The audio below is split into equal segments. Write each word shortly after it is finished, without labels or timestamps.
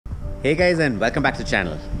Hey guys, and welcome back to the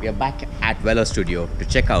channel. We are back at Velo Studio to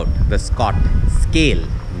check out the Scott Scale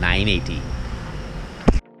 980.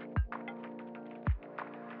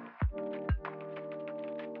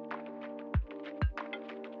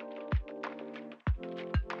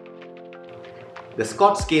 The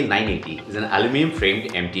Scott Scale 980 is an aluminum framed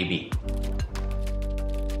MTB.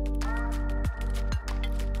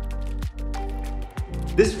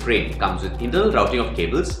 This frame comes with internal routing of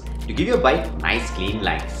cables to give your bike nice clean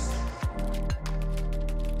lines.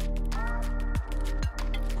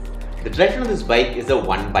 The direction of this bike is a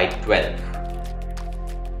 1/12.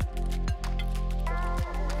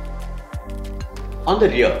 On the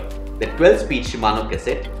rear, the 12-speed Shimano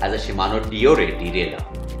cassette has a Shimano Diore derailleur.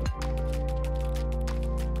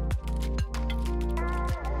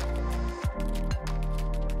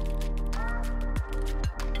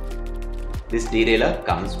 This derailleur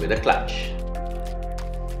comes with a clutch.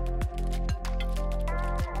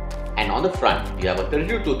 And on the front, you have a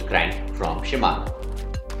 32-tooth crank from Shimano.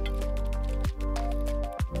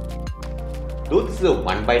 Though this is a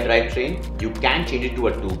 1x drivetrain, you can change it to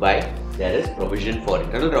a 2x. There is provision for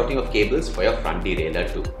internal routing of cables for your front derailleur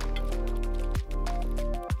too.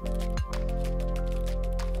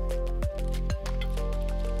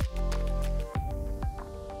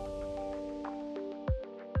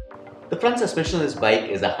 The front suspension of this bike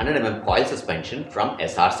is a 100 mm coil suspension from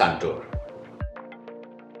SR Suntour.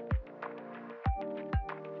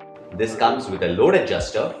 This comes with a load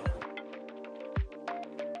adjuster,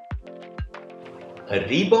 a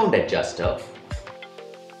rebound adjuster,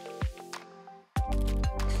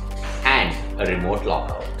 and a remote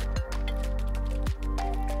lockout.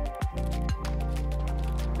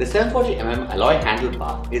 The 740 mm alloy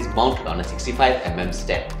handlebar is mounted on a 65 mm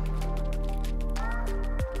step.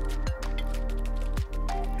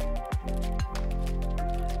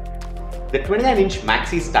 The 29-inch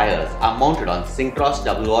Maxxis tires are mounted on Syncross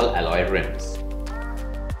double-wall alloy rims.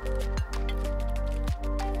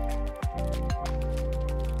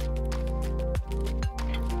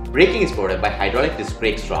 Braking is provided by hydraulic disc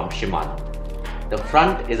brakes from Shimano. The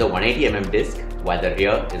front is a 180 mm disc, while the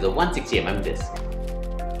rear is a 160 mm disc.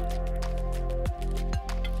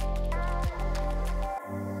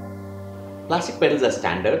 Plastic pedals are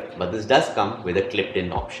standard, but this does come with a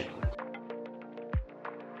clipped-in option.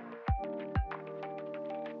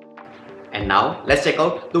 And now, let's check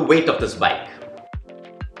out the weight of this bike.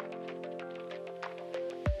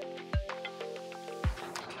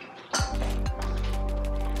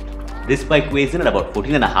 This bike weighs in at about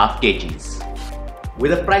 14.5 kgs.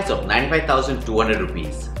 With a price of 95,200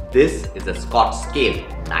 rupees, this is the Scott Scale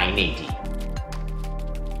 980.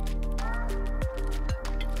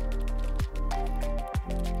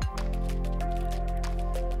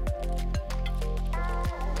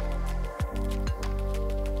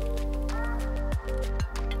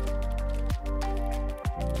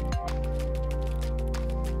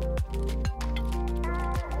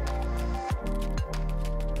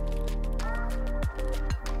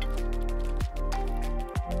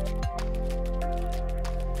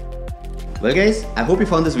 Well guys, I hope you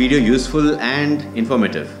found this video useful and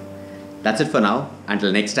informative. That's it for now.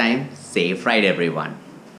 Until next time, safe ride everyone.